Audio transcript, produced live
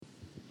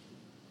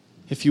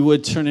If you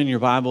would, turn in your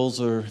Bibles,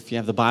 or if you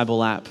have the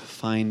Bible app,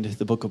 find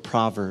the book of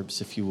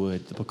Proverbs, if you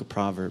would, the book of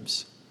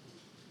Proverbs.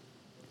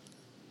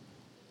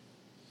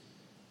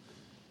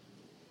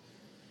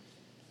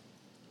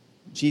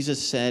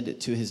 Jesus said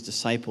to his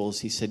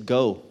disciples, he said,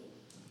 "Go,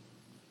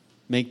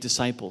 make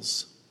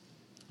disciples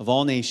of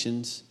all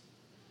nations,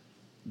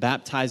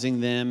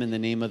 baptizing them in the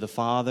name of the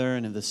Father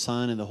and of the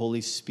Son and the Holy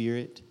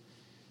Spirit."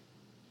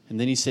 And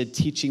then he said,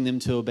 teaching them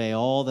to obey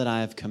all that I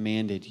have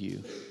commanded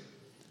you.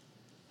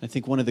 I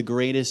think one of the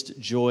greatest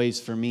joys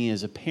for me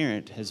as a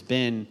parent has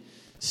been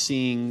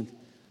seeing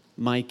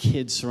my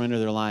kids surrender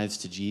their lives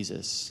to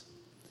Jesus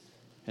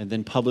and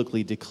then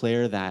publicly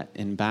declare that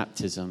in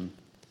baptism.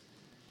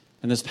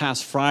 And this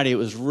past Friday, it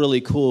was really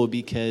cool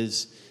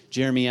because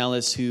Jeremy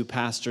Ellis, who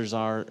pastors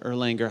our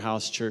Erlanger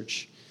House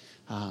Church,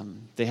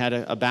 they had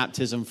a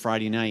baptism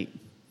Friday night.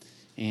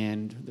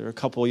 And there were a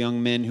couple of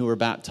young men who were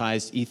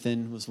baptized.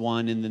 Ethan was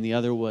one, and then the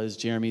other was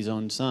Jeremy's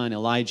own son,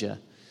 Elijah.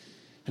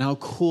 And how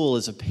cool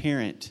as a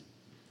parent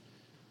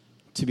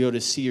to be able to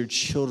see your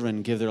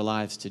children give their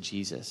lives to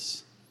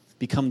Jesus,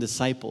 become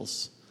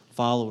disciples,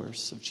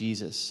 followers of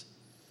Jesus.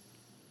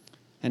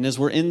 And as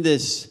we're in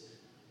this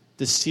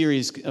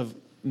series of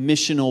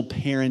missional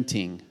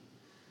parenting,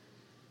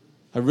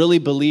 I really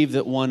believe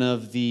that one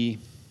of the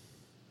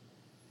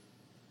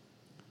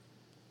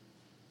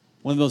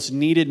most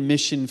needed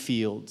mission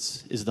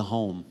fields is the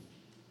home.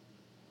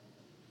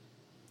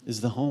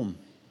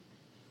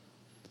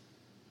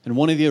 And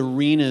one of the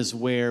arenas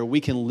where we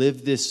can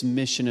live this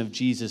mission of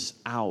Jesus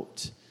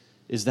out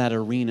is that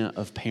arena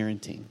of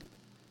parenting.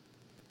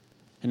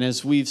 And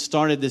as we've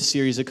started this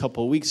series a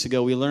couple of weeks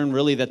ago, we learned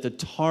really that the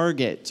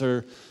target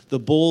or the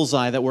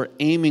bullseye that we're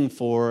aiming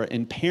for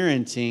in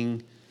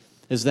parenting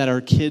is that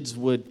our kids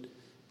would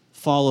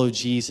follow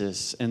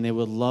Jesus and they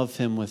would love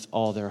him with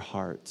all their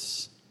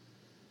hearts.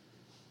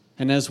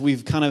 And as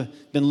we've kind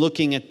of been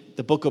looking at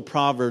the book of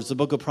Proverbs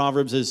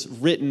is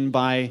written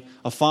by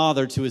a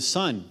father to his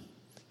son,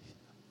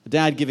 a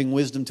dad giving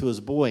wisdom to his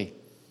boy.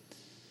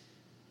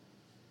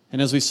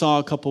 And as we saw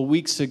a couple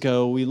weeks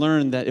ago, we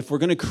learned that if we're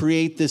going to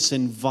create this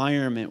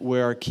environment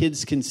where our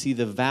kids can see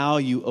the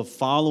value of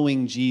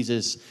following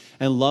Jesus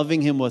and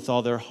loving him with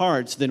all their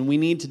hearts, then we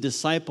need to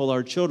disciple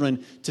our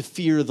children to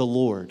fear the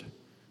Lord.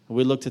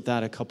 We looked at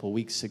that a couple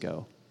weeks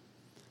ago.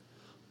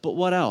 But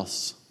what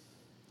else?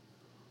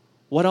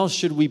 What else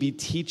should we be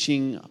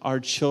teaching our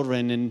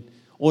children in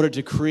order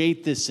to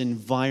create this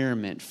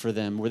environment for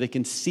them where they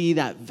can see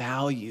that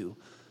value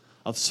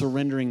of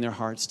surrendering their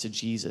hearts to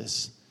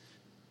Jesus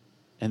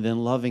and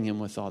then loving him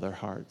with all their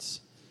hearts?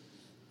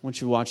 I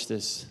want you to watch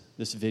this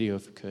video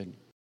if you could.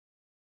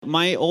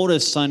 My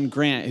oldest son,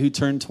 Grant, who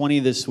turned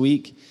 20 this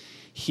week,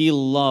 he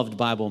loved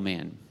Bible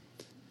Man.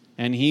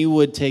 And he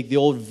would take the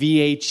old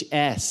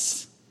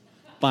VHS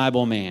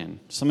Bible Man.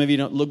 Some of you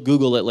don't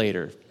Google it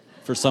later.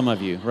 For some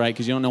of you, right?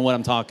 Because you don't know what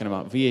I'm talking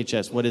about.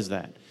 VHS, what is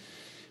that?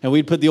 And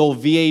we'd put the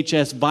old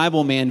VHS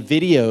Bible Man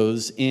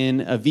videos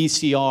in a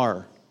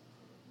VCR,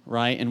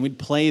 right? And we'd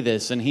play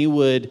this, and he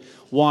would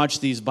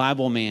watch these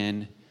Bible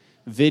Man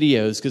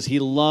videos because he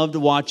loved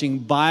watching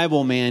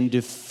Bible Man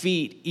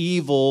defeat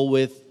evil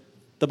with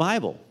the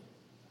Bible,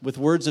 with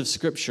words of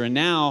Scripture. And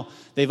now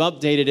they've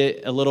updated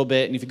it a little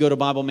bit, and if you go to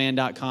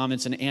BibleMan.com,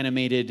 it's an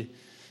animated,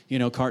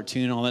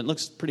 cartoon and all that. It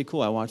looks pretty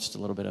cool. I watched a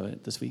little bit of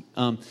it this week.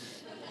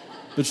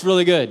 But it's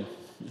really good.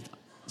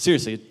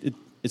 Seriously,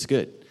 it's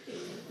good.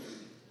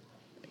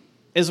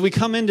 As we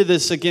come into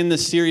this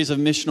series of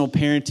missional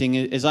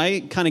parenting, as I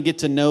kind of get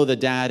to know the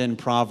dad in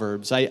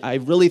Proverbs, I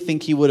really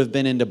think he would have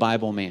been into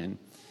Bible Man.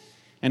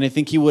 And I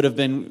think he would have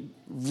been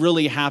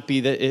really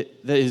happy that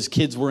his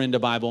kids were into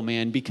Bible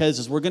Man, because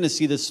as we're going to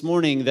see this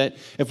morning, that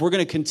if we're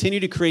going to continue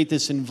to create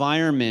this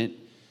environment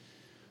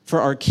for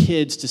our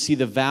kids to see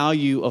the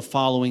value of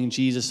following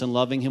Jesus and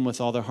loving him with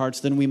all their hearts,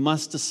 then we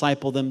must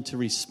disciple them to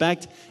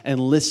respect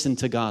and listen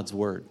to God's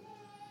word.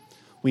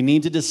 We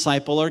need to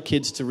disciple our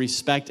kids to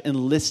respect and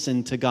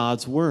listen to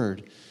God's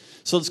word.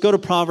 So let's go to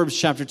Proverbs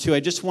chapter 2.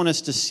 I just want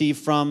us to see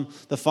from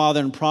the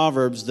father in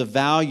Proverbs the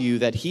value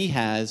that he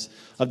has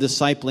of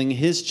discipling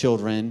his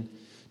children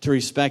to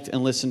respect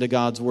and listen to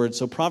God's word.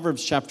 So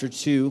Proverbs chapter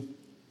 2,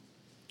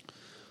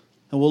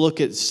 and we'll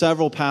look at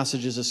several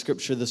passages of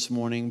Scripture this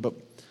morning, but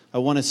I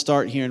want to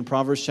start here in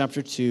Proverbs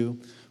chapter 2,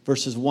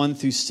 verses 1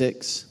 through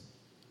 6.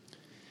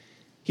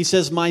 He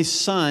says, "My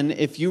son,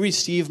 if you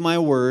receive my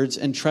words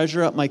and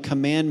treasure up my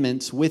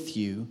commandments with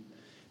you,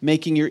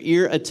 making your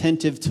ear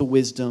attentive to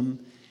wisdom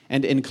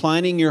and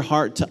inclining your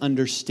heart to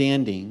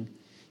understanding,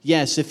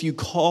 yes, if you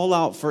call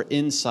out for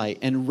insight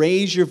and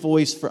raise your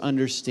voice for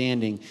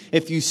understanding,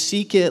 if you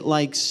seek it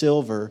like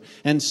silver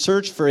and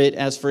search for it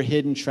as for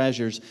hidden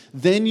treasures,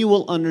 then you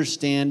will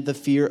understand the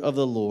fear of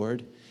the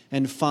Lord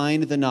and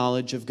find the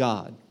knowledge of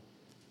God.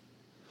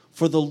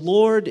 For the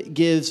Lord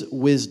gives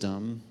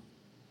wisdom,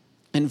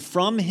 and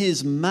from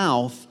his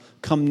mouth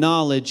come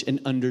knowledge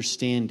and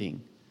understanding."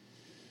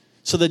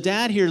 So the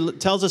dad here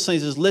tells us, he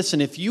says,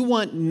 listen, if you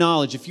want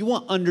knowledge, if you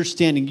want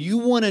understanding, you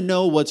want to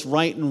know what's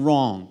right and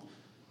wrong,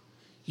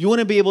 You want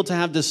to be able to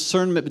have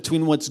discernment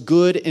between what's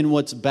good and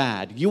what's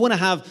bad. You want to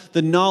have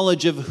the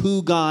knowledge of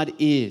who God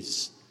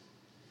is.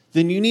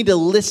 Then you need to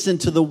listen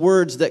to the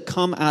words that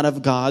come out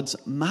of God's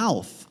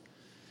mouth.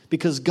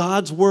 Because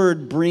God's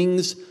word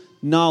brings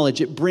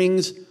knowledge. It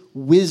brings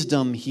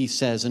wisdom, he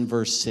says in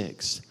verse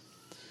 6.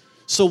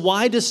 So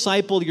why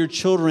disciple your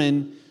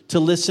children to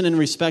listen and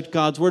respect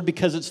God's word?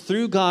 Because it's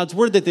through God's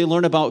word that they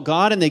learn about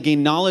God and they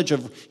gain knowledge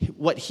of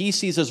what he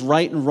sees as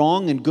right and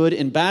wrong and good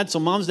and bad. So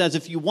moms, dads,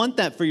 if you want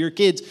that for your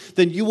kids,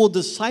 then you will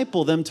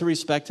disciple them to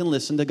respect and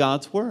listen to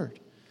God's word.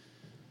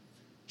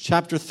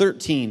 Chapter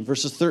 13,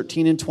 verses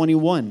 13 and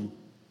 21.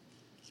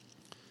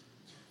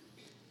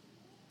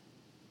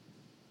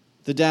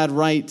 The dad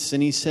writes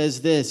and he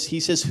says this. He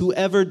says,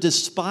 whoever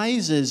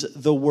despises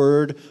the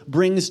word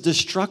brings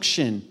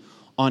destruction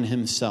on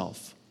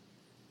himself.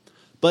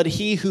 But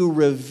he who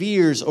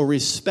reveres or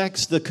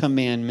respects the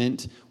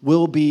commandment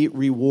will be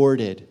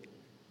rewarded.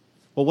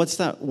 Well, what's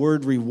that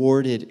word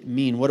rewarded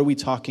mean? What are we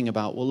talking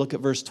about? Well, look at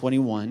verse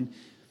 21.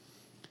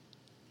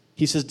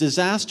 He says,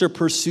 disaster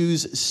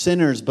pursues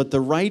sinners, but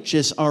the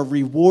righteous are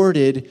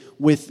rewarded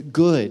with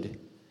good.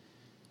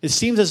 It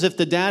seems as if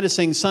the dad is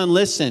saying, son,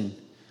 listen,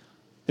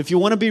 if you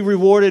want to be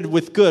rewarded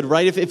with good,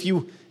 right? If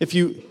you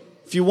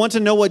want to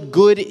know what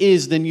good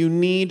is, then you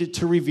need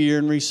to revere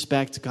and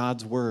respect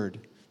God's word,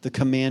 the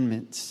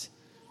commandments.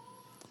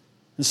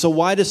 And so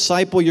why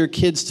disciple your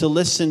kids to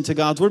listen to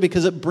God's word?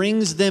 Because it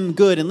brings them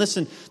good. And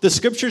listen, the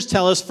scriptures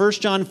tell us, 1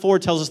 John 4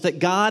 tells us that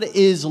God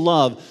is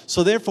love.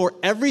 So therefore,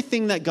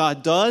 everything that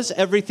God does,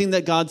 everything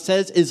that God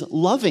says is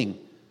loving.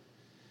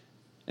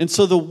 And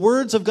so the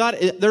words of God,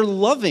 they're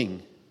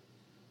loving.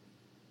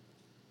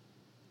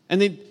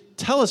 And they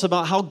tell us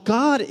about how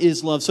God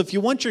is love. So if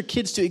you want your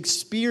kids to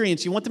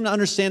experience, you want them to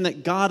understand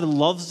that God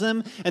loves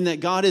them and that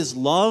God is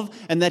love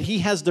and that he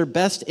has their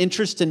best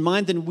interest in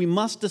mind, then we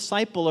must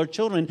disciple our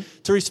children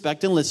to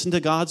respect and listen to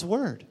God's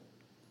word.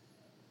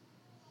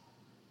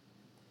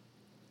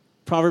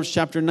 Proverbs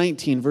chapter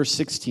 19, verse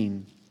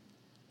 16.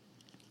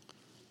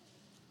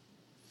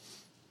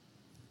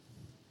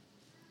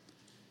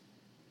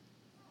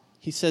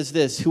 He says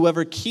this,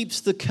 whoever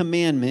keeps the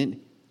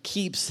commandment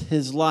keeps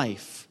his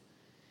life.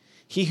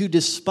 He who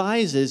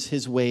despises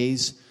his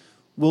ways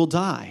will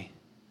die.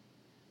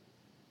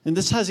 And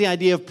this has the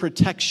idea of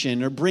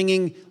protection or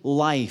bringing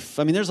life.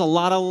 I mean, there's a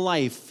lot of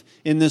life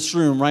in this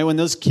room, right? When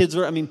those kids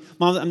are,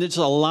 Mom, there's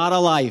a lot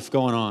of life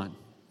going on.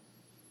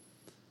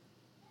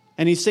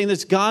 And he's saying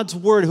this, God's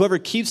word, whoever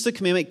keeps the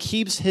commandment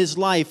keeps his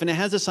life. And it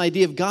has this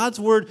idea of God's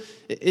word,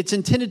 it's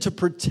intended to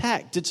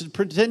protect. It's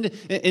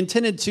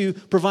intended to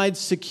provide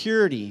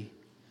security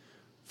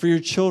for your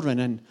children.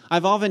 And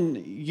I've often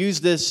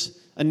used this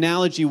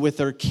analogy with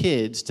our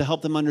kids to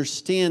help them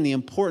understand the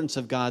importance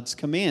of God's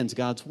commands,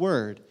 God's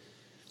word.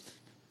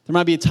 There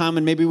might be a time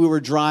when maybe we were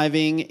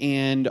driving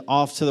and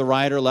off to the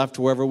right or left,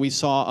 wherever we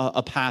saw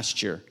a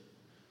pasture,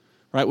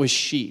 right, with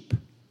sheep.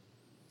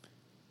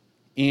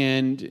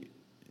 And,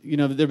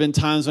 there have been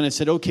times when I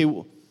said, okay,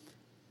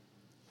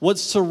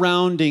 what's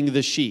surrounding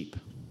the sheep?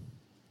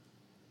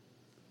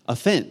 A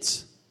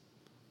fence.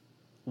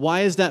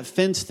 Why is that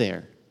fence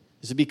there?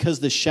 Is it because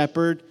the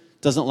shepherd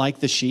doesn't like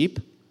the sheep?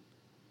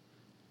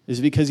 Is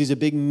it because he's a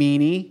big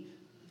meanie?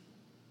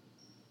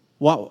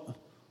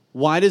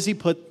 Why does he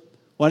put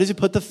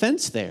the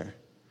fence there?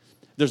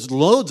 There's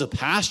loads of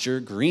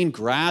pasture, green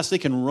grass. They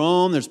can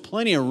roam. There's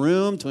plenty of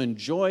room to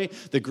enjoy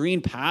the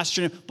green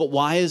pasture. But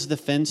why is the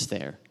fence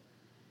there?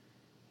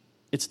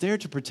 It's there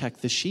to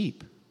protect the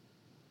sheep.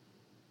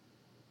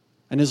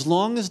 And as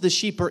long as the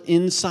sheep are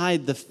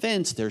inside the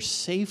fence, there's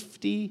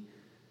safety.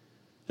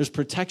 There's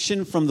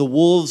protection from the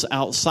wolves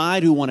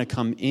outside who want to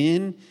come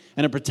in.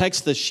 And it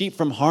protects the sheep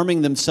from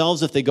harming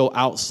themselves if they go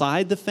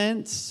outside the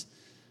fence.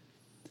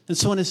 And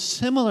so in a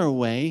similar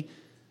way,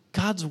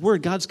 God's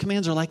word, God's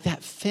commands are like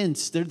that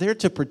fence. They're there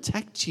to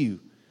protect you.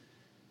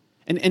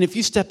 And if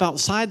you step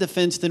outside the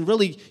fence, then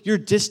really you're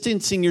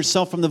distancing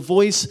yourself from the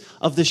voice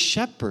of the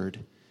shepherd.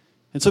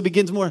 And so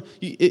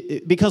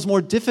it becomes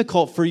more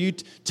difficult for you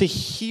to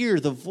hear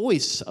the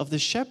voice of the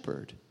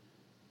shepherd.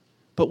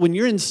 But when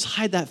you're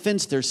inside that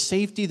fence, there's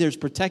safety, there's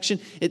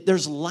protection,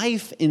 there's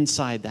life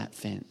inside that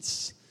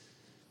fence.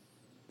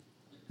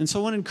 And so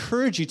I want to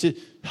encourage you to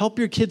help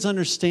your kids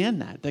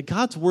understand that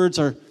God's words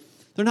they're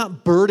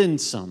not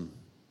burdensome,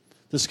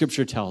 the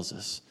scripture tells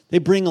us. They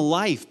bring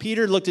life.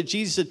 Peter looked at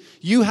Jesus and said,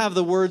 you have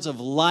the words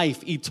of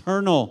life,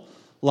 eternal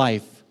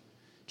life.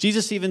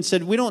 Jesus even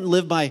said, we don't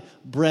live by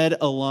bread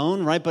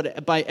alone, right?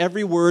 But by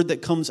every word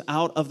that comes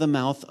out of the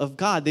mouth of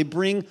God. They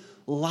bring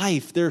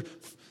life. They're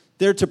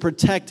there to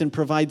protect and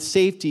provide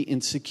safety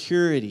and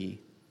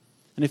security.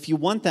 And if you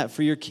want that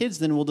for your kids,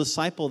 then we'll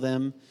disciple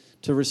them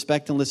to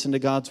respect and listen to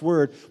God's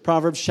word.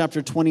 Proverbs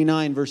chapter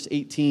 29, verse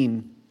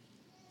 18.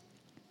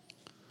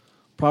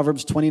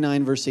 Proverbs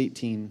 29, verse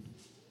 18.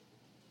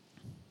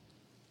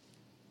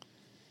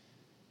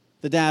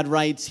 The dad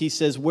writes, he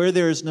says, where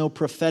there is no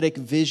prophetic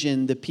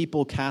vision, the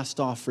people cast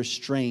off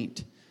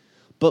restraint.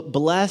 But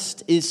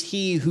blessed is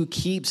he who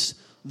keeps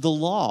the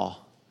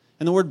law.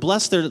 And the word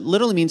blessed there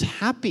literally means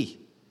happy.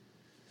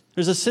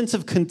 There's a sense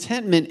of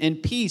contentment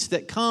and peace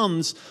that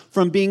comes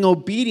from being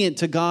obedient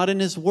to God and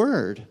His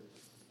Word.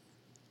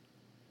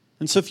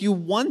 And so if you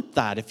want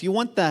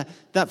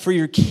that for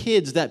your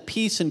kids, that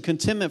peace and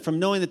contentment from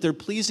knowing that they're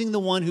pleasing the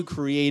one who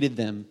created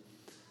them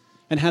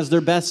and has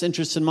their best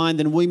interests in mind,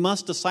 then we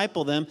must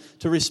disciple them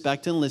to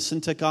respect and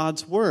listen to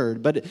God's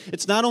Word. But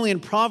it's not only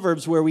in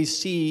Proverbs where we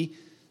see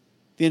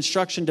the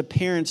instruction to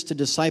parents to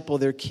disciple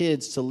their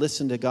kids to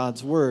listen to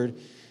God's Word.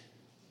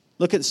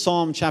 Look at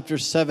Psalm chapter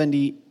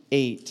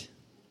 78.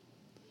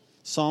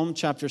 Psalm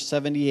chapter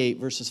 78,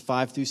 verses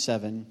 5 through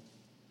 7.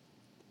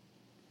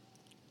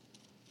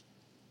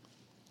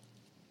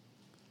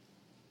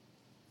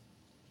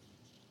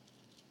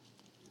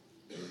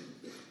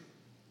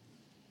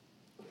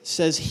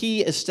 Says,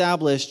 he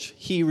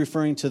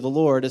referring to the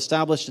Lord,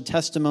 established a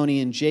testimony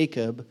in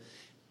Jacob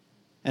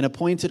and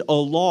appointed a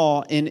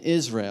law in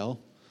Israel,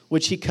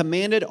 which he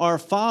commanded our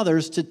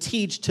fathers to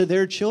teach to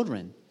their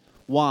children.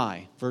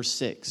 Why? Verse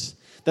 6.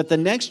 That the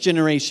next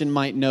generation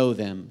might know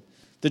them,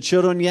 the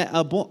children yet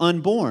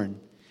unborn,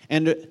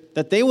 and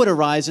that they would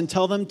arise and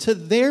tell them to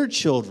their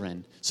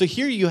children. So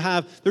here you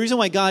have, the reason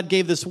why God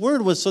gave this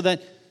word was so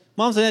that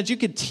moms and dads, you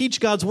could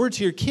teach God's word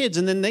to your kids,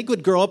 and then they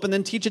could grow up and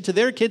then teach it to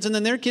their kids, and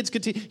then their kids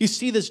could teach. You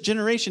see this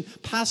generation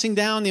passing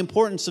down the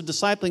importance of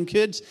discipling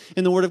kids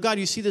in the Word of God.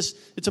 You see this,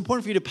 it's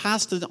important for you to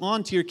pass it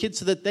on to your kids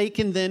so that they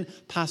can then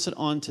pass it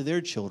on to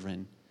their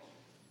children.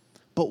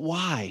 But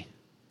why?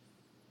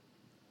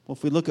 Well,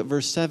 if we look at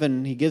verse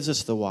 7, he gives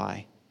us the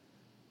why.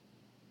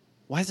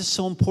 Why is it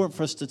so important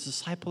for us to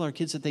disciple our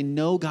kids that they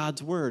know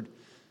God's Word?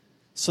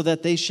 So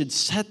that they should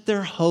set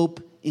their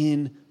hope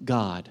in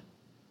God.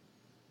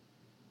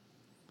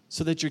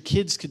 So that your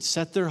kids could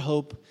set their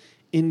hope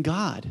in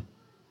God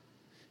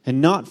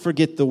and not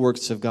forget the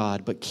works of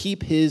God, but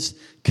keep His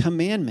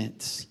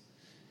commandments.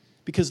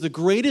 Because the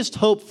greatest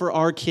hope for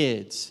our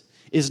kids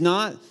is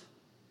not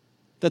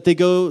that they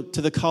go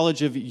to the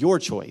college of your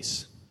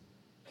choice,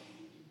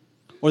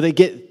 or they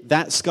get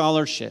that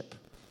scholarship,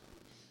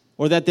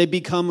 or that they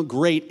become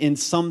great in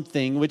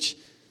something, which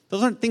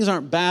things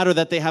aren't bad, or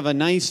that they have a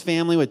nice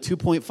family with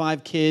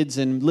 2.5 kids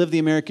and live the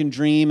American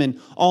dream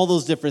and all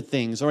those different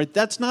things. All right,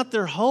 that's not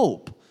their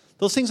hope.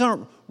 Those things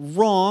aren't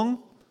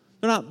wrong.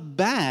 They're not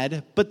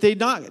bad, but they're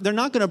not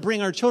going to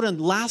bring our children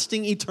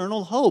lasting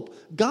eternal hope.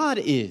 God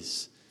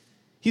is.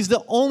 He's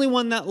the only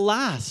one that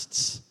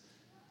lasts.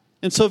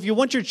 And so if you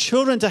want your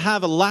children to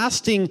have a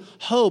lasting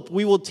hope,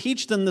 we will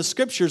teach them the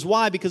Scriptures.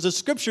 Why? Because the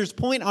Scriptures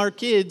point our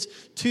kids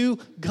to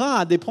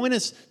God. They point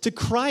us to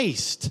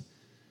Christ.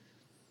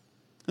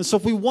 And so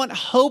if we want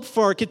hope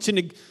for our kids,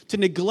 to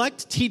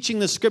neglect teaching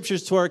the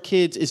Scriptures to our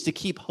kids is to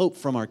keep hope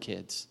from our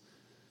kids.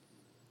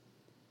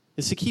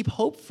 Is to keep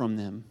hope from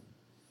them.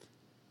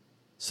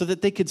 So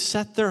that they could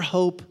set their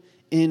hope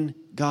in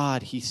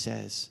God, he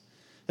says.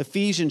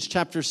 Ephesians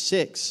chapter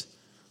 6,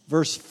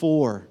 verse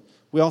 4.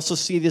 We also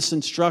see this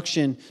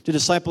instruction to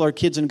disciple our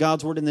kids in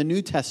God's Word in the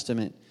New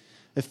Testament.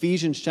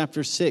 Ephesians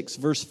chapter 6,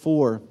 verse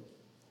 4.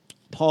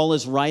 Paul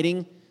is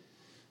writing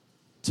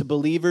to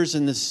believers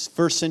in this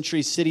first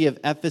century city of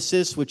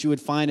Ephesus, which you would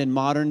find in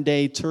modern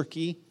day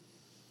Turkey.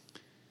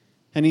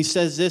 And he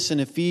says this in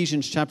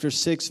Ephesians chapter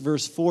 6,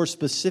 verse 4,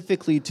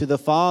 specifically to the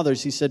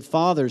fathers. He said,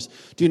 "Fathers,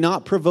 do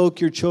not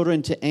provoke your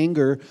children to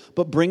anger,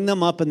 but bring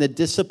them up in the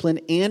discipline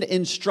and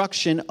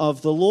instruction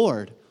of the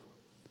Lord."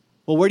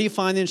 Well, where do you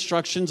find the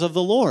instructions of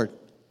the Lord?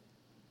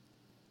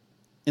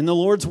 In the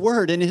Lord's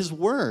Word, in His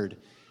Word.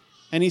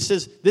 And he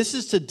says, this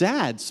is to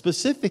dads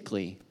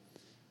specifically.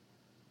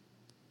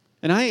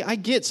 And I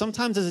get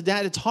sometimes as a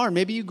dad, it's hard.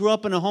 Maybe you grew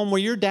up in a home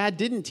where your dad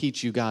didn't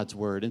teach you God's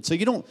Word. And so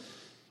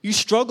you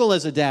struggle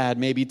as a dad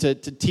maybe to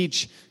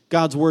teach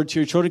God's Word to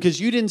your children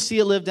because you didn't see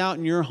it lived out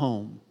in your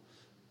home.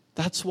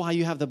 That's why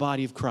you have the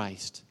body of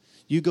Christ.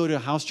 You go to a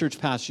house church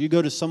pastor. You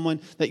go to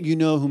someone that you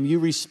know, whom you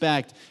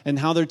respect, and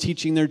how they're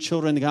teaching their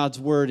children God's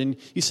Word. And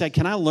you say,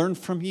 can I learn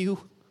from you?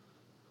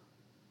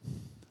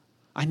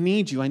 I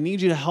need you. I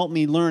need you to help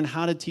me learn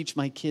how to teach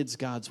my kids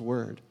God's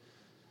Word.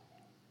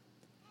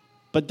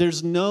 But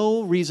there's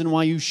no reason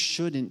why you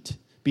shouldn't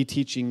be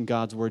teaching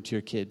God's Word to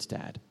your kids,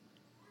 Dad.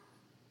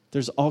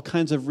 There's all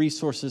kinds of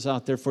resources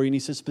out there for you. And he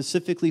says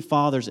specifically,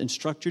 fathers,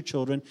 instruct your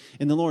children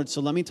in the Lord.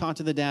 So let me talk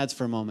to the dads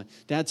for a moment.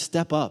 Dads,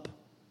 step up.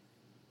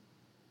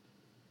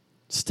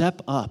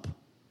 Step up.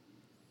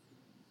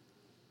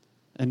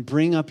 And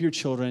bring up your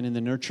children in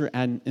the nurture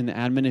and in the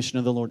admonition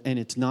of the Lord. And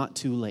it's not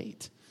too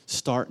late.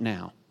 Start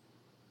now.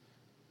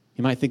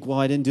 You might think, well,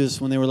 I didn't do this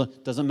when they were little.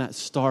 Doesn't matter.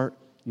 Start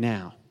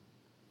now.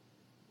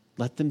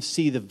 Let them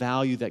see the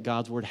value that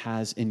God's Word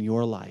has in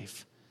your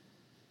life.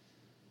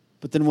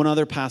 But then one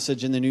other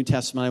passage in the New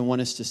Testament I want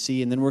us to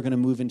see, and then we're going to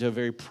move into a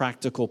very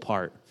practical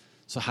part.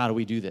 So how do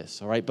we do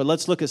this? All right, but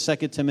let's look at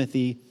 2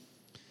 Timothy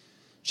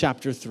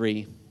chapter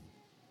 3.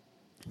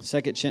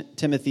 2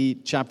 Timothy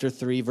chapter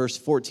 3, verse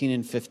 14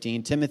 and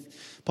 15.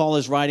 Paul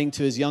is writing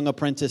to his young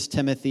apprentice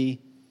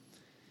Timothy,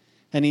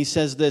 and he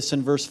says this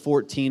in verse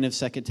 14 of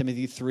 2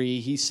 Timothy 3.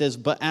 He says,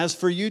 "But as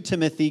for you,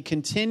 Timothy,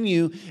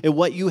 continue in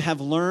what you have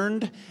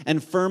learned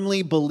and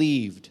firmly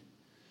believed,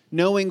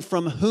 knowing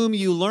from whom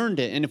you learned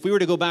it. And if we were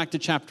to go back to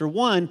chapter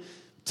 1,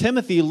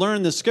 Timothy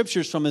learned the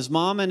scriptures from his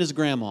mom and his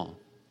grandma. It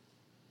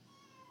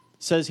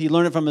says he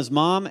learned it from his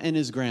mom and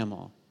his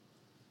grandma.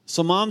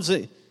 So moms,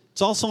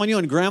 it's also on you,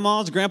 and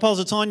grandmas, grandpas,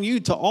 it's on you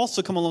to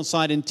also come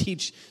alongside and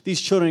teach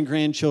these children and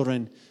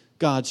grandchildren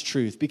God's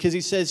truth. Because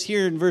he says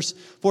here in verse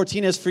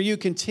 14, as for you,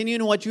 continue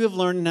in what you have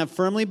learned and have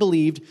firmly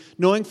believed,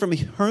 knowing from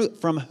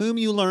whom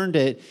you learned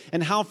it,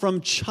 and how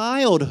from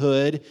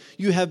childhood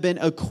you have been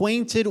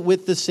acquainted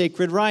with the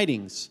sacred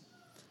writings,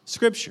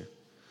 Scripture,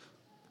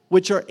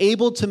 which are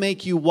able to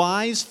make you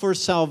wise for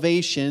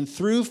salvation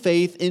through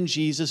faith in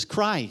Jesus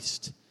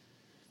Christ.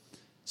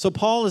 So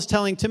Paul is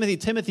telling Timothy,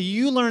 Timothy,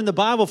 you learned the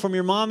Bible from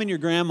your mom and your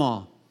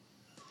grandma.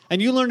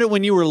 And you learned it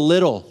when you were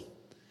little.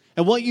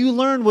 And what you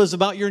learned was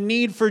about your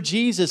need for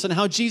Jesus and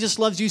how Jesus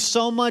loves you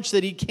so much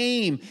that he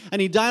came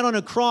and he died on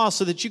a cross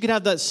so that you could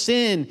have that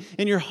sin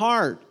in your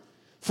heart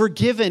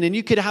forgiven and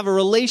you could have a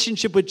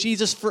relationship with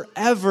Jesus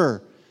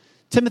forever.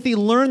 Timothy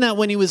learned that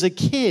when he was a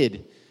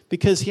kid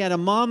because he had a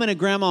mom and a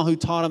grandma who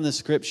taught him the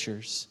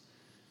scriptures.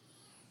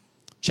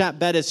 Chap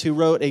Bettis, who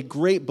wrote a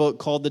great book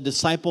called The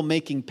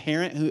Disciple-Making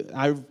Parent, who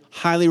I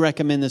highly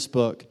recommend this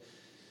book.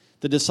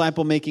 The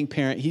Disciple-Making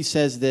Parent, he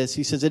says this.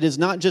 He says, it is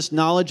not just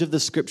knowledge of the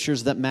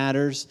scriptures that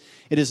matters.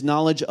 It is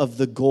knowledge of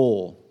the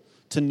goal,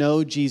 to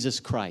know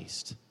Jesus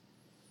Christ.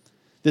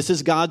 This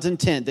is God's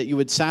intent, that you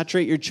would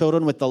saturate your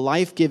children with the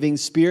life-giving,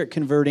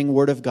 spirit-converting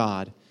Word of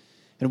God.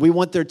 And we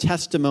want their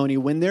testimony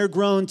when they're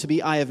grown to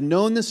be, I have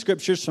known the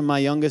scriptures from my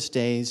youngest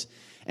days,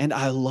 and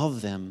I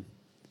love them.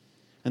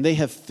 And they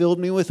have filled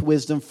me with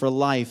wisdom for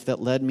life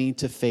that led me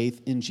to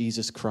faith in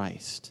Jesus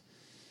Christ.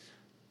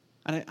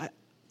 And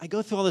I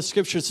go through all the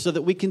scriptures so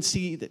that we can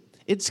see that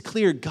it's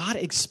clear God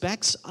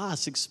expects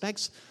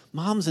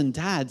moms and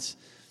dads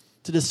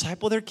to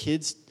disciple their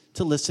kids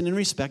to listen and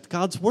respect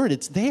God's word.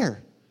 It's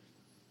there.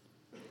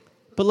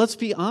 But let's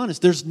be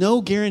honest, there's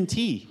no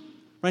guarantee,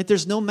 right?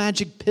 There's no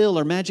magic pill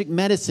or magic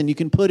medicine you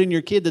can put in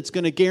your kid that's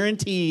going to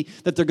guarantee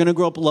that they're going to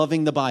grow up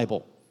loving the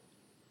Bible.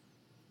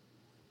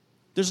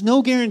 There's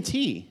no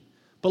guarantee.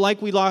 But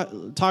like we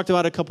talked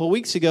about a couple of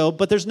weeks ago,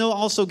 but there's no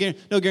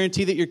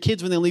guarantee that your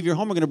kids, when they leave your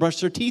home, are going to brush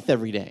their teeth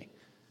every day.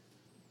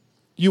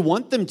 You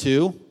want them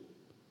to.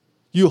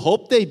 You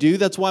hope they do.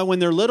 That's why when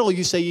they're little,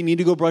 you say you need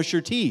to go brush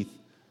your teeth.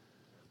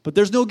 But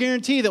there's no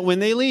guarantee that when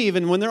they leave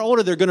and when they're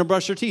older, they're going to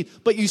brush their teeth.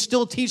 But you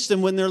still teach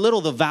them when they're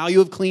little the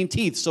value of clean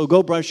teeth. So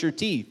go brush your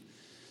teeth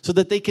so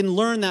that they can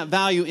learn that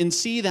value and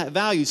see that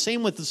value.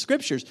 Same with the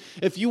scriptures.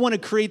 If you want to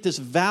create this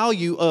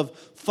value of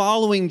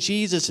following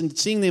Jesus and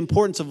seeing the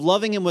importance of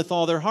loving him with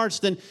all their hearts,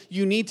 then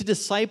you need to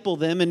disciple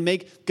them and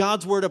make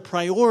God's word a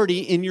priority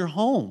in your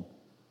home.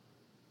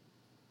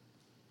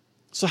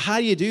 So how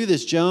do you do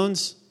this,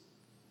 Jones?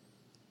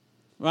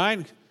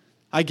 Right?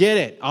 I get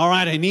it. All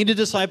right, I need to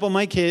disciple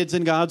my kids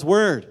in God's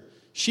word.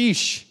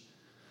 Sheesh.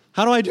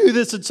 How do I do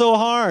this? It's so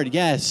hard.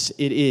 Yes,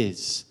 it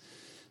is.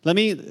 Let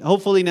me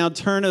hopefully now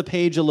turn the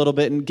page a little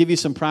bit and give you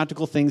some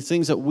practical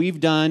things that we've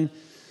done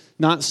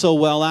not so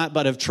well at,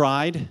 but have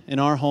tried in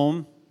our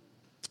home.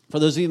 For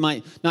those of you who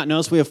might not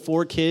notice, we have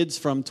 4 kids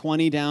from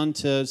 20 down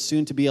to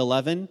soon to be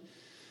 11.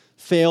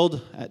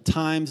 Failed at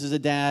times as a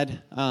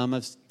dad. I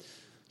was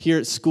here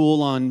at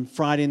school on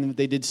Friday, and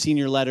they did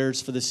senior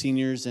letters for the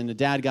seniors, and a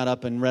dad got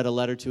up and read a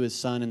letter to his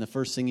son, and the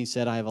first thing he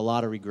said, I have a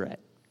lot of regret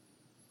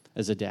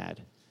as a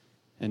dad.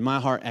 And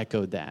my heart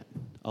echoed that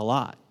a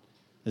lot.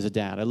 As a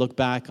dad, I look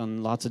back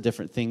on lots of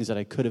different things that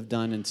I could have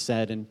done and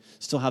said and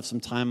still have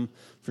some time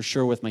for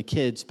sure with my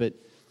kids, but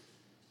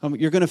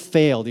you're going to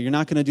fail. You're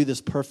not going to do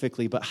this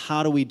perfectly, but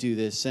how do we do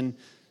this? And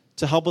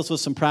to help us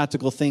with some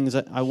practical things,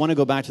 I want to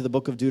go back to the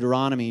book of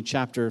Deuteronomy,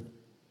 chapter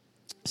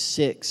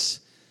 6.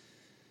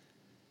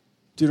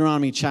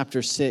 Deuteronomy,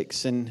 chapter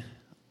 6, and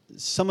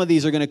some of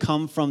these are going to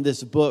come from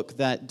this book,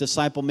 that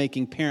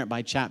Disciple-Making Parent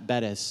by Chap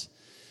Bettis.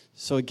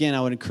 So again,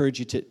 I would encourage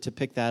you to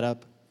pick that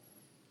up.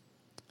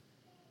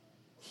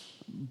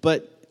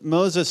 But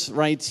Moses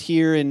writes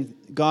here, and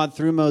God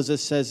through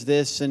Moses says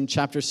this in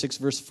chapter 6,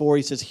 verse 4.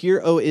 He says,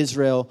 Hear, O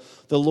Israel,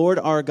 the Lord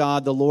our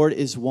God, the Lord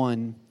is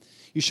one.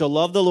 You shall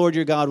love the Lord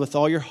your God with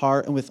all your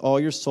heart and with all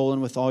your soul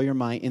and with all your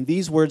might. And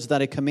these words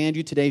that I command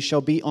you today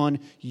shall be on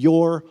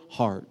your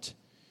heart.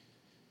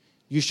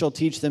 You shall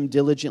teach them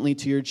diligently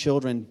to your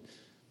children.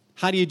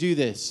 How do you do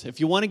this?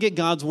 If you want to get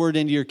God's word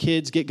into your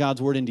kids, get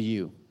God's word into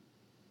you.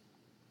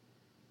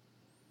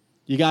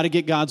 You got to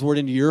get God's word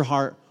into your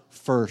heart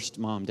first,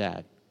 mom,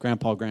 dad,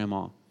 grandpa,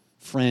 grandma,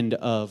 friend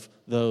of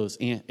those,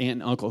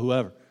 aunt, uncle,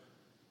 whoever.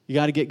 You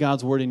got to get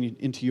God's word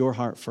into your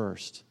heart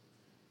first.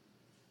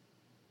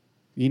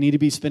 You need to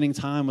be spending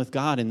time with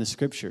God in the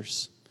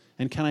scriptures.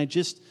 And can I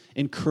just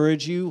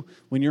encourage you,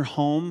 when you're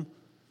home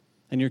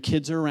and your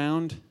kids are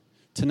around,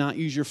 to not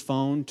use your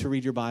phone to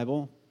read your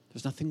Bible?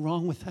 There's nothing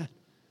wrong with that.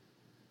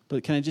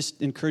 But can I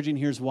just encourage you, and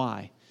here's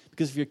why.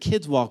 Because if your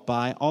kids walk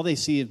by, all they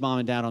see is mom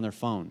and dad on their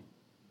phone.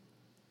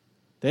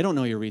 They don't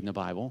know you're reading the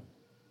Bible.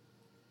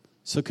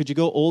 So could you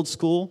go old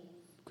school,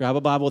 grab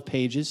a Bible with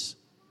pages,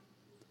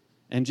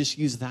 and just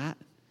use that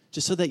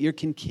just so that your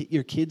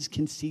kids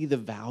can see the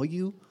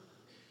value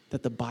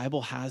that the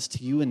Bible has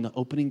to you and the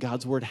opening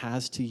God's Word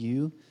has to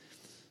you.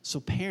 So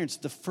parents,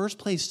 the first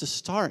place to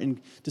start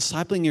in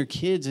discipling your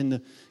kids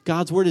in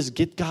God's Word is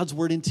get God's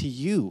Word into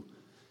you.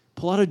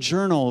 Pull out a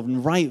journal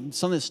and write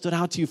something that stood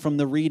out to you from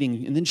the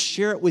reading, and then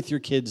share it with your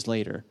kids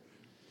later.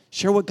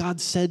 Share what God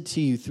said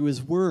to you through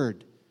His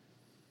Word.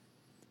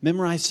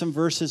 Memorize some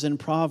verses in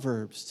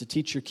Proverbs to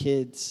teach your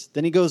kids.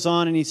 Then he goes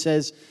on and he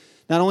says,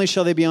 not only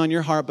shall they be on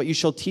your heart, but you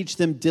shall teach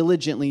them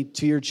diligently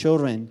to your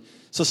children.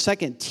 So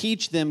second,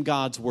 teach them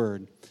God's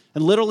Word.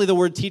 And literally the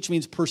word teach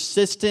means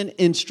persistent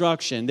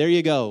instruction. There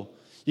you go.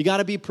 You got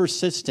to be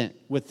persistent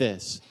with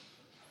this.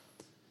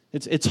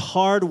 It's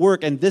hard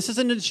work, and this is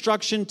an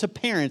instruction to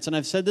parents, and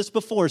I've said this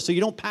before, so you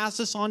don't pass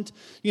this on to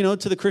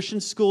the Christian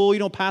school, you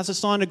don't pass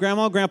this on to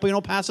grandma and grandpa, you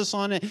don't pass this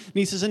on to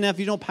nieces and nephews,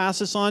 you don't pass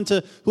this on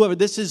to whoever.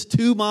 This is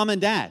to mom and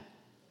dad.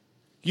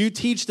 You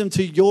teach them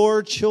to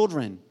your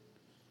children.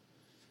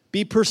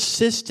 Be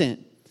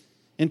persistent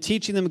in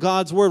teaching them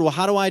God's Word. Well,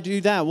 how do I do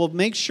that? Well,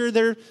 make sure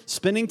they're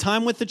spending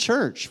time with the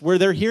church where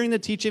they're hearing the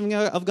teaching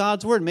of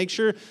God's Word. Make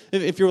sure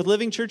if you're with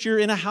Living Church, you're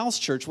in a house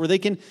church where they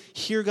can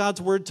hear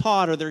God's Word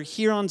taught, or they're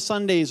here on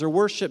Sundays or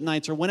worship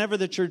nights or whenever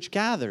the church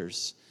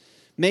gathers.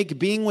 Make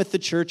being with the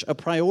church a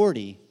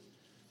priority.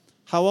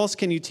 How else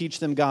can you teach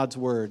them God's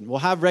Word? We'll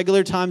have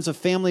regular times of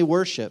family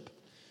worship.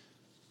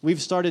 We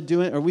started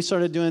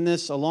doing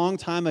this a long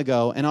time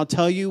ago, and I'll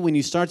tell you, when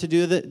you start to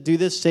do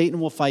this, Satan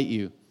will fight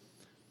you.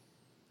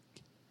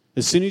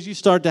 As soon as you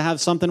start to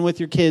have something with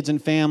your kids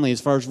and family, as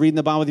far as reading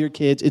the Bible with your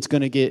kids, it's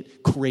going to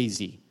get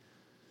crazy.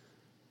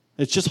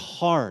 It's just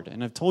hard.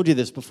 And I've told you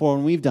this before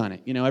when we've done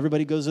it.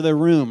 Everybody goes to their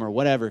room or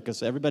whatever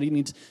because everybody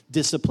needs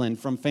discipline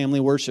from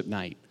family worship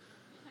night.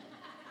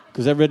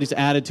 Because everybody's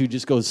attitude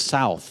just goes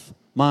south,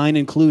 mine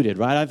included,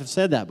 right? I've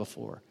said that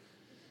before.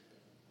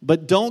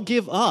 But don't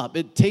give up.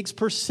 It takes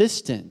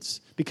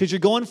persistence because you're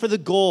going for the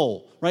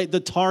goal, right?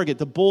 The target,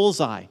 the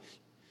bullseye.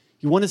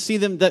 You want to see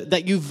them,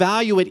 that you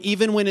value it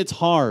even when it's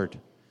hard.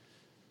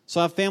 So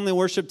I have family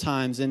worship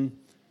times, and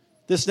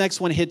this next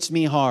one hits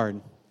me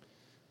hard.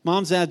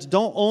 Moms, dads,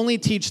 don't only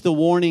teach the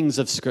warnings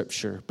of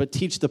Scripture, but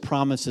teach the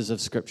promises of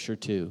Scripture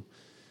too.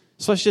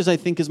 Especially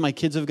as my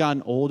kids have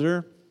gotten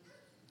older,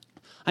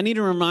 I need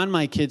to remind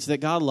my kids that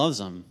God loves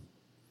them,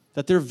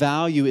 that their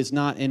value is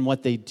not in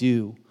what they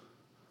do,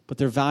 but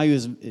their value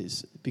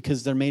is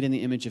because they're made in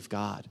the image of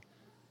God.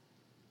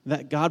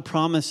 That God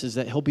promises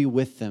that He'll be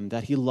with them,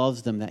 that He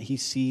loves them, that He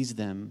sees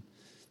them,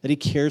 that He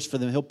cares for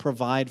them, He'll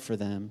provide for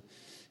them.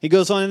 He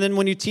goes on, and then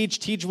when you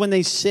teach when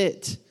they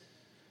sit.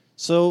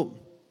 So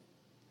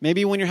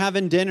maybe when you're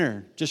having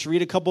dinner, just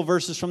read a couple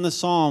verses from the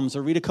Psalms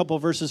or read a couple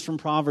verses from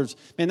Proverbs.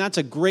 Man, that's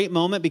a great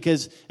moment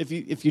because if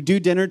you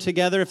do dinner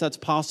together, if that's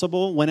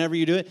possible, whenever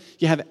you do it,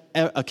 you have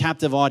a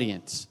captive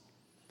audience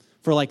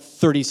for like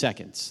 30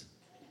 seconds.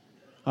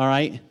 All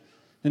right?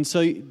 And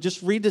so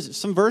just read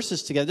some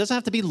verses together. It doesn't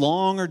have to be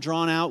long or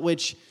drawn out,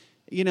 which,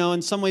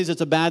 in some ways it's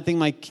a bad thing.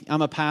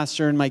 I'm a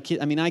pastor, and my kid,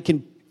 I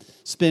can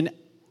spend,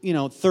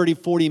 30,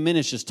 40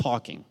 minutes just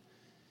talking,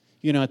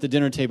 at the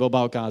dinner table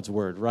about God's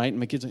Word, right? And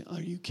my kid's like,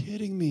 are you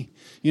kidding me?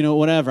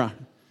 Whatever.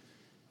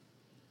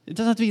 It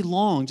doesn't have to be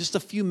long, just a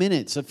few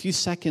minutes, a few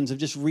seconds of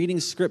just reading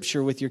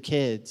Scripture with your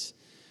kids.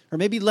 Or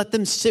maybe let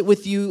them sit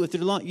with you if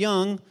they're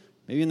young.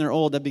 Maybe when they're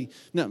old,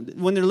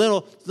 when they're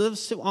little, let them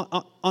sit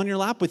on your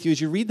lap with you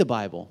as you read the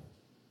Bible.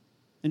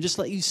 And just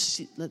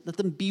let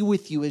them be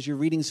with you as you're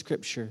reading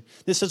Scripture.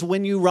 This says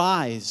when you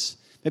rise.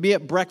 Maybe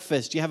at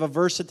breakfast, you have a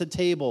verse at the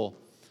table,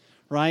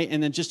 right?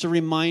 And then just a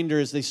reminder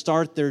as they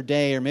start their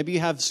day. Or maybe you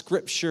have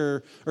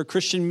Scripture or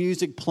Christian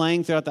music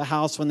playing throughout the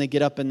house when they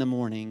get up in the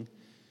morning.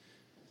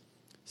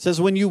 It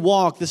says when you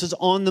walk, this is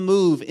on the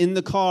move, in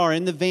the car,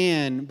 in the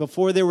van.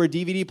 Before there were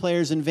DVD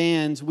players and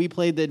vans, we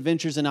played the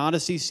Adventures in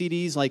Odyssey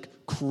CDs like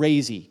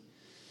crazy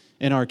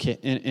in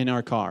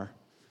our car.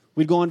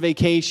 We'd go on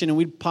vacation and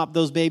we'd pop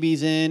those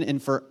babies in,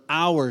 and for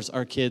hours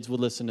our kids would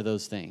listen to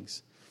those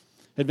things.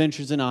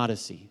 Adventures in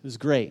Odyssey. It was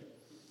great.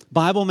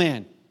 Bible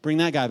Man, bring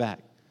that guy back.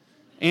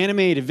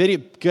 Animated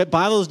video,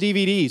 buy those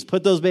DVDs,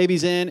 put those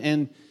babies in,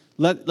 and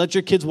let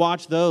your kids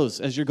watch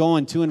those as you're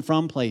going to and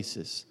from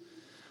places.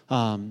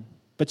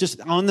 But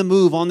just on the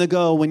move, on the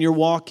go, when you're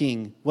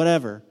walking,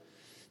 whatever.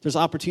 There's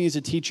opportunities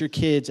to teach your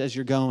kids as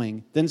you're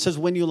going. Then it says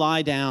when you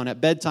lie down at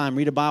bedtime,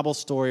 read a Bible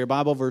story or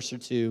Bible verse or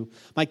two.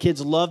 My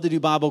kids love to do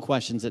Bible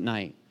questions at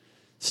night.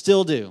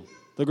 Still do.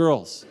 The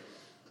girls.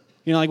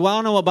 I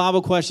don't know what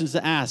Bible questions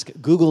to ask.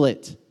 Google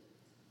it.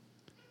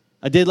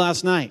 I did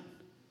last night,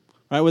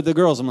 right, with the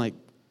girls. I'm like,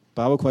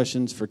 Bible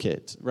questions for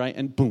kids, right?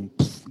 And boom,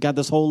 got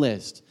this whole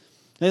list.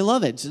 They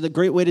love it. It's a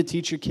great way to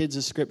teach your kids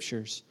the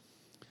Scriptures.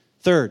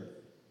 Third,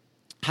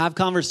 have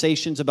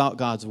conversations about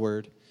God's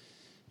Word.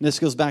 And this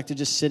goes back to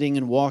just sitting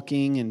and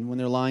walking and when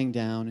they're lying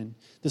down. And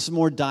this is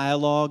more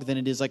dialogue than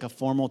it is like a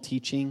formal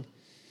teaching.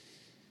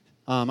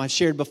 I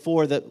shared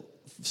before that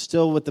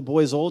still with the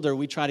boys older,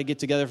 we try to get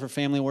together for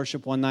family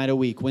worship one night a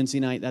week. Wednesday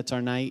night, that's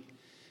our night.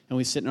 And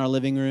we sit in our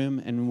living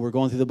room and we're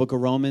going through the book of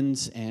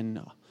Romans,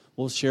 and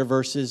we'll share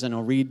verses and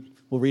I'll read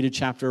we'll read a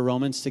chapter of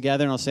Romans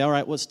together, and I'll say, all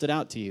right, what stood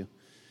out to you?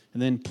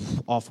 And then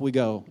off we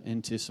go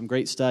into some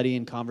great study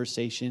and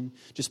conversation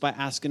just by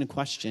asking a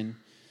question.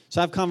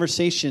 So have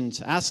conversations.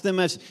 Ask them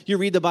as you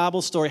read the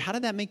Bible story, how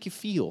did that make you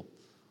feel?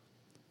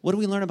 What do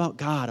we learn about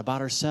God,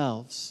 about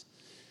ourselves?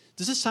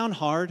 Does this sound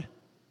hard?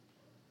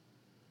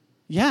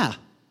 Yeah,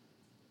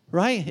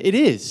 right? It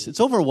is. It's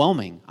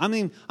overwhelming. I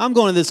mean, I'm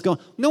going to this going,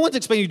 no one's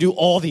expecting you to do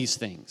all these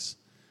things,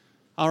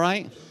 all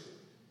right?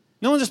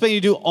 No one's expecting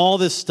you to do all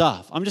this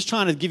stuff. I'm just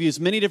trying to give you as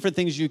many different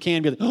things as you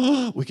can. Be like,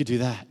 oh, we could do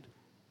that.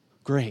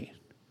 Great.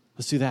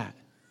 Let's do that.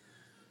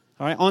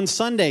 All right. On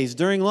Sundays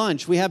during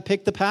lunch, we have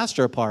Pick the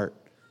Pastor apart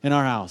in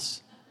our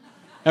house.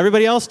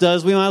 Everybody else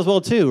does. We might as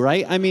well too,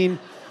 right? I mean,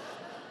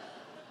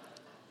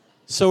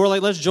 so we're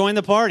like, let's join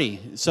the party.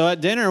 So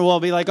at dinner, we'll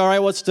be like, all right,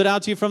 what stood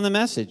out to you from the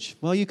message?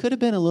 Well, you could have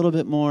been a little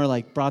bit more,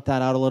 like brought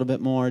that out a little bit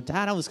more.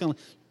 Dad, I was going to,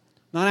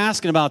 not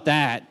asking about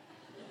that.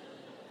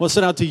 What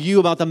stood out to you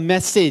about the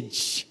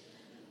message?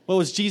 What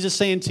was Jesus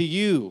saying to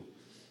you?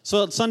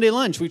 So at Sunday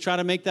lunch, we try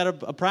to make that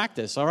a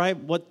practice. All right,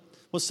 what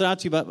stood out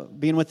to you about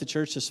being with the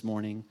church this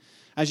morning?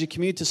 As you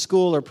commute to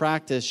school or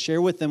practice,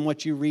 share with them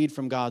what you read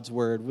from God's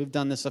Word. We've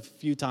done this a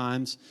few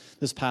times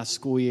this past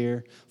school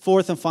year.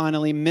 Fourth and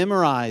finally,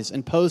 memorize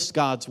and post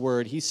God's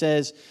Word. He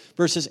says,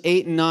 verses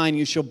 8 and 9,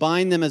 you shall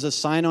bind them as a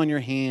sign on your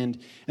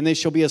hand, and they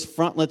shall be as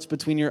frontlets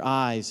between your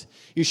eyes.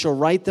 You shall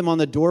write them on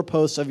the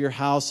doorposts of your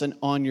house and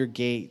on your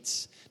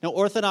gates. Now,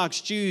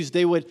 Orthodox Jews,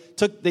 they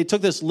took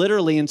this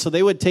literally, and so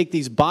they would take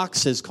these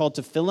boxes called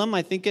tefillin,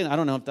 I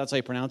don't know if that's how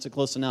you pronounce it,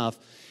 close enough,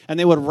 and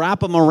they would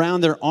wrap them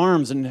around their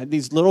arms and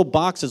these little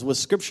boxes with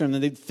scripture, and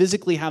then they'd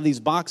physically have these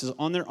boxes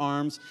on their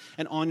arms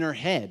and on their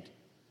head.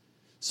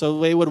 So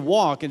they would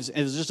walk, and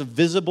it was just a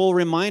visible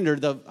reminder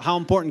of how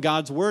important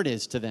God's Word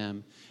is to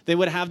them. They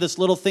would have this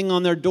little thing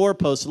on their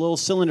doorpost, a little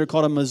cylinder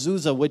called a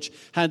mezuzah, which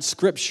had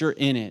scripture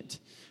in it.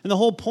 And the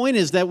whole point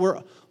is that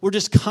we're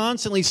just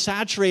constantly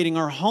saturating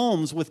our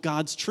homes with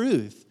God's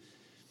truth.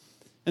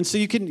 And so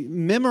you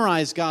can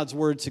memorize God's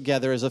Word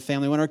together as a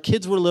family. When our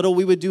kids were little,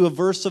 we would do a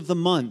verse of the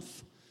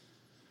month,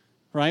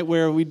 right?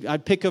 Where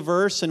I'd pick a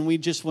verse, and when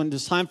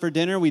it's time for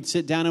dinner, we'd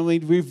sit down and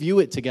we'd review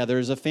it together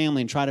as a family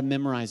and try to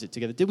memorize it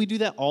together. Did we do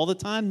that all the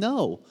time?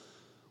 No.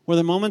 Were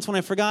there moments when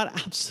I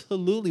forgot?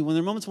 Absolutely. Were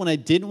there moments when I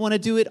didn't want to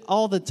do it?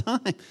 All the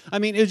time. I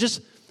mean, it was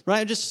just,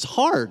 right, just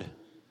hard.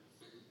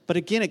 But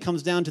again, it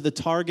comes down to the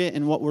target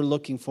and what we're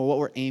looking for, what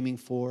we're aiming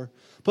for.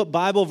 Put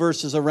Bible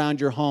verses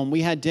around your home.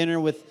 We had dinner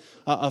with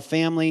a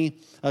family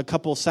a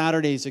couple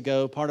Saturdays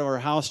ago, part of our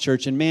house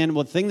church. And man,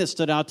 one thing that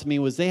stood out to me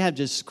was they had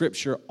just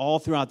scripture all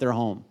throughout their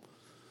home.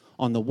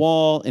 On the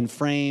wall, in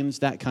frames,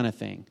 that kind of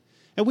thing.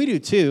 And we do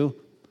too.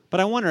 But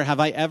I wonder,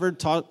 have I ever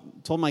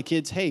told my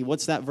kids, hey,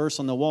 what's that verse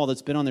on the wall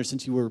that's been on there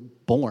since you were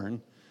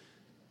born?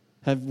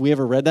 Have we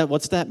ever read that?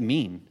 What's that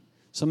mean?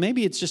 So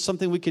maybe it's just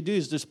something we could do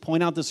is just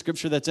point out the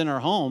scripture that's in our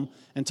home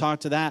and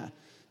talk to that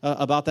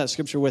about that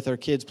scripture with our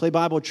kids. Play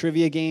Bible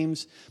trivia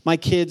games. My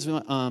kids,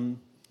 when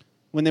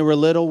they were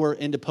little, were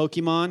into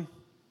Pokemon.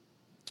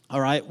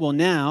 All right, well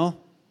now,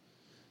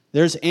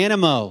 there's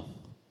Animo,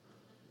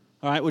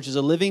 all right, which is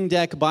a living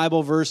deck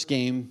Bible verse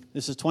game.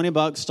 This is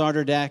 $20,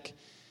 starter deck.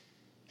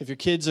 If your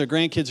kids or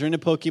grandkids are into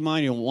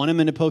Pokemon, you don't want them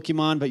into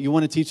Pokemon, but you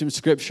want to teach them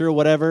scripture or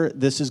whatever,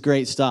 this is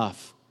great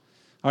stuff.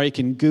 Or you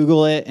can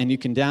Google it and you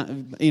can,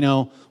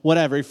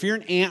 whatever. If you're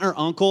an aunt or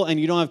uncle and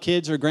you don't have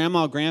kids or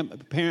grandma,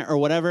 grandparent or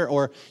whatever,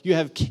 or you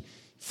have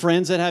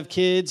friends that have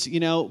kids,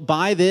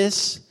 buy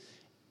this,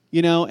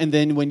 and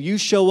then when you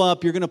show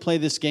up, you're going to play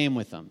this game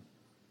with them.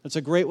 That's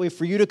a great way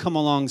for you to come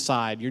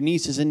alongside your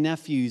nieces and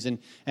nephews and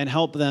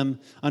help them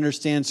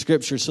understand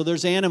Scripture. So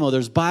there's Animo,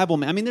 there's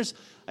Bible. I mean,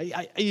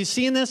 are you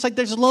seeing this? Like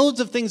there's loads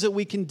of things that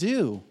we can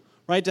do,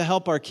 right, to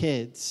help our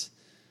kids.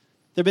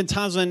 There have been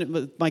times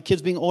when my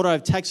kids being older,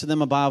 I've texted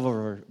them a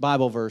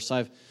Bible verse.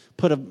 I've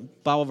put a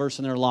Bible verse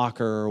in their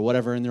locker or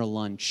whatever in their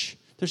lunch.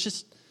 There's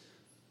just,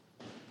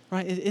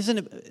 right, isn't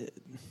it?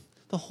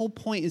 The whole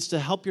point is to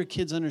help your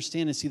kids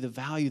understand and see the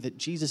value that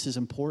Jesus is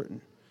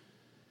important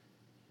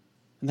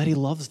and that he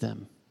loves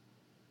them.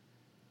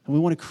 And we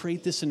want to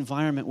create this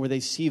environment where they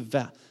see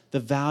the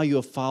value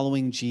of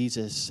following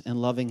Jesus and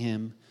loving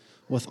him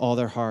with all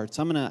their hearts.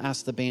 I'm going to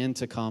ask the band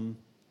to come.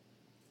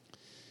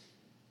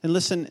 And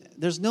listen,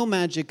 there's no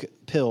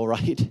magic pill,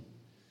 right?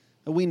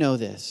 We know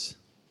this.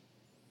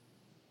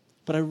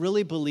 But I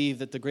really believe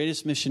that the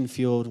greatest mission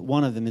field,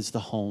 one of them, is the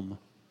home.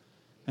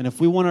 And if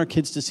we want our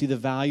kids to see the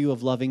value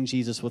of loving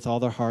Jesus with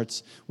all their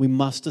hearts, we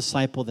must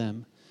disciple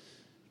them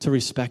to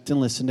respect and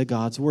listen to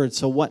God's word.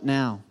 So what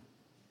now?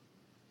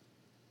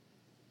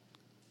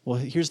 Well,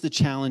 here's the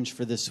challenge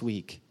for this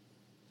week.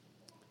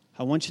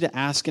 I want you to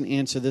ask and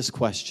answer this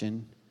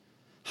question.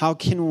 How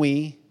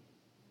can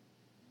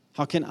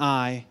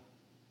I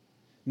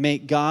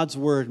make God's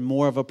word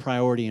more of a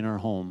priority in our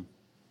home?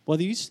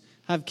 Whether you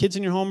have kids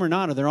in your home or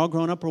not, or they're all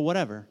grown up or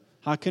whatever.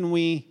 How can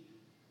we,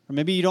 or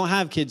maybe you don't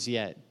have kids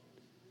yet.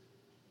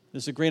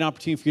 There's a great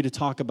opportunity for you to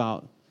talk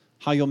about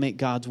how you'll make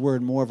God's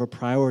word more of a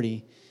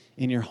priority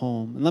in your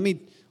home. And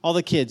all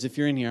the kids, if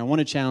you're in here, I want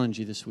to challenge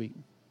you this week.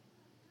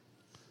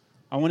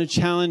 I want to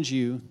challenge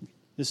you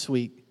this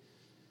week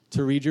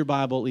to read your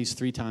Bible at least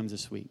 3 times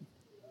this week.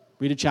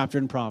 Read a chapter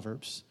in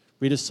Proverbs.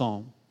 Read a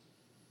psalm.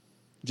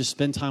 Just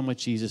spend time with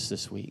Jesus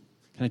this week.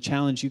 Can I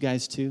challenge you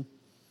guys too?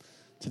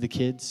 To the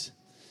kids?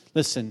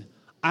 Listen,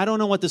 I don't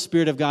know what the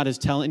Spirit of God is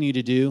telling you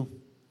to do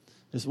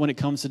when it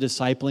comes to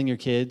discipling your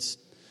kids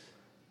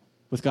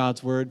with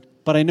God's Word,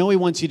 but I know He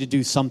wants you to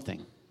do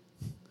something.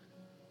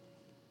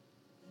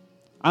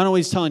 I don't know what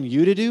He's telling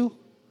you to do,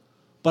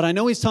 but I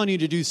know He's telling you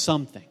to do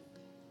something.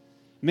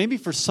 Maybe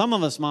for some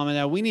of us, Mom and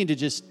Dad, we need to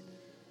just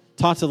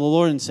talk to the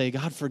Lord and say,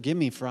 God, forgive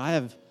me, for I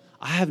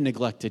have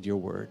neglected your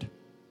word.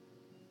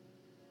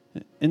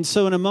 And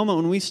so in a moment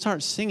when we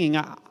start singing,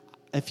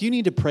 if you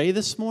need to pray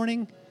this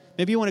morning,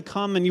 maybe you want to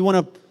come and you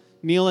want to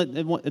kneel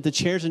at the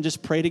chairs and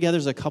just pray together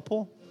as a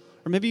couple.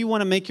 Or maybe you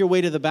want to make your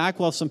way to the back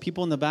while some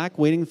people in the back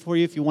waiting for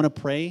you if you want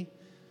to pray.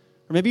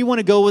 Or maybe you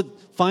want to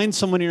find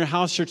someone in your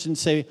house church and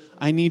say,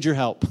 I need your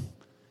help.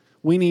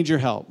 We need your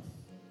help.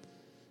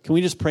 Can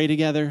we just pray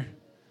together?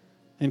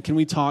 And can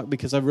we talk?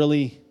 Because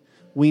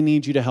we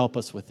need you to help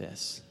us with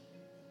this.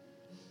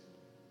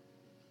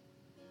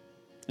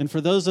 And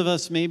for those of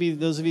us, maybe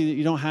those of you that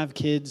you don't have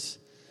kids,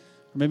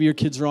 or maybe your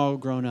kids are all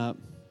grown up,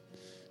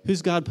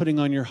 who's God putting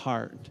on your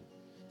heart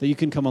that you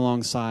can come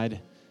alongside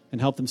and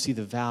help them see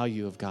the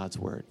value of God's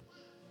word?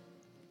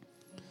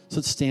 So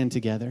let's stand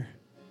together.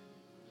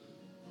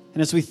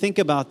 And as we think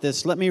about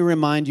this, let me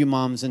remind you,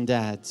 moms and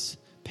dads,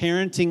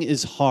 parenting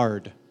is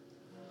hard,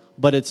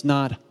 but it's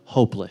not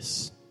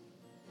hopeless.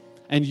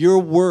 And your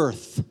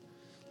worth,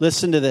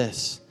 listen to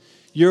this,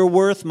 your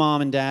worth,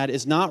 mom and dad,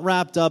 is not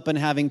wrapped up in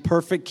having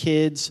perfect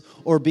kids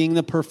or being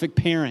the perfect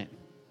parent.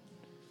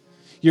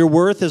 Your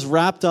worth is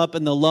wrapped up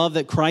in the love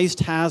that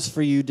Christ has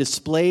for you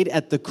displayed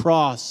at the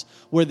cross,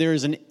 where there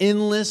is an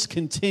endless,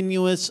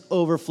 continuous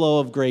overflow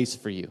of grace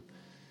for you.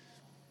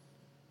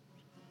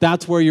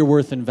 That's where your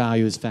worth and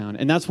value is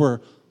found. And that's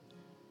where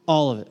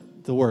all of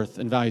it, the worth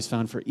and value is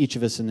found for each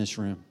of us in this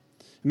room.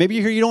 Maybe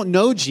you're here, you don't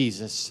know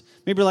Jesus.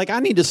 Maybe you're like, I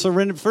need to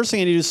surrender. First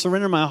thing I need to do is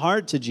surrender my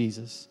heart to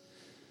Jesus.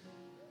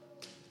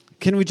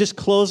 Can we just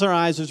close our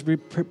eyes as we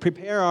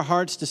prepare our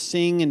hearts to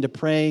sing and to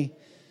pray?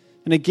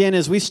 And again,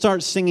 as we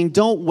start singing,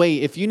 don't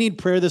wait. If you need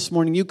prayer this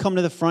morning, you come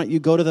to the front, you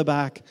go to the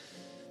back,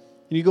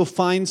 and you go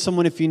find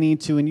someone if you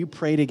need to, and you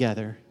pray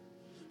together.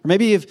 Or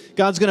maybe if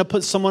God's going to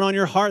put someone on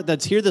your heart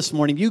that's here this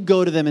morning, you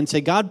go to them and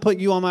say, God put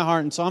you on my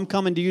heart, and so I'm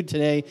coming to you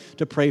today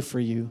to pray for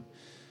you.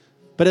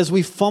 But as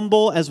we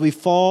fumble, as we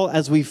fall,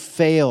 as we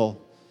fail,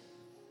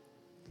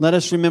 let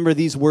us remember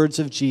these words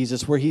of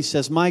Jesus where He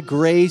says, my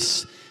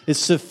grace is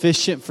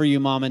sufficient for you,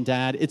 mom and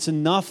dad. It's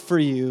enough for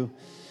you.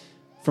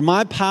 For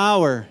my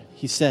power,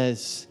 He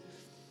says,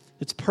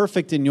 it's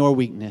perfect in your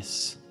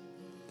weakness.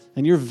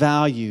 And your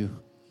value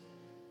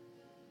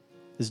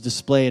is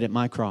displayed at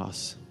my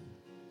cross.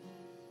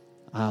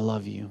 I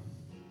love you.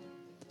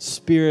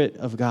 Spirit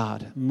of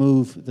God,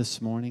 move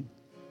this morning.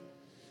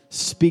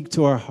 Speak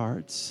to our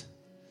hearts.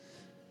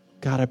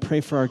 God, I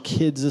pray for our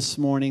kids this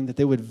morning that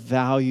they would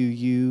value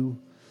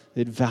you,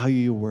 they'd value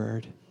your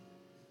word.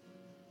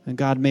 And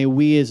God, may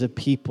we as a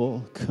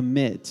people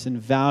commit and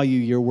value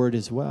your word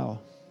as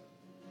well.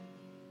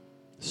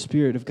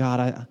 Spirit of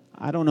God,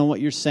 I don't know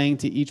what you're saying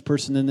to each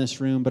person in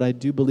this room, but I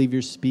do believe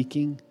you're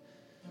speaking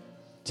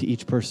to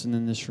each person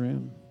in this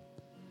room.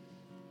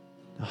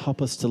 Now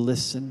help us to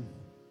listen.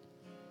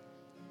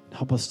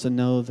 Help us to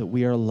know that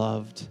we are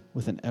loved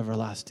with an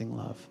everlasting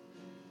love.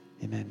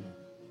 Amen.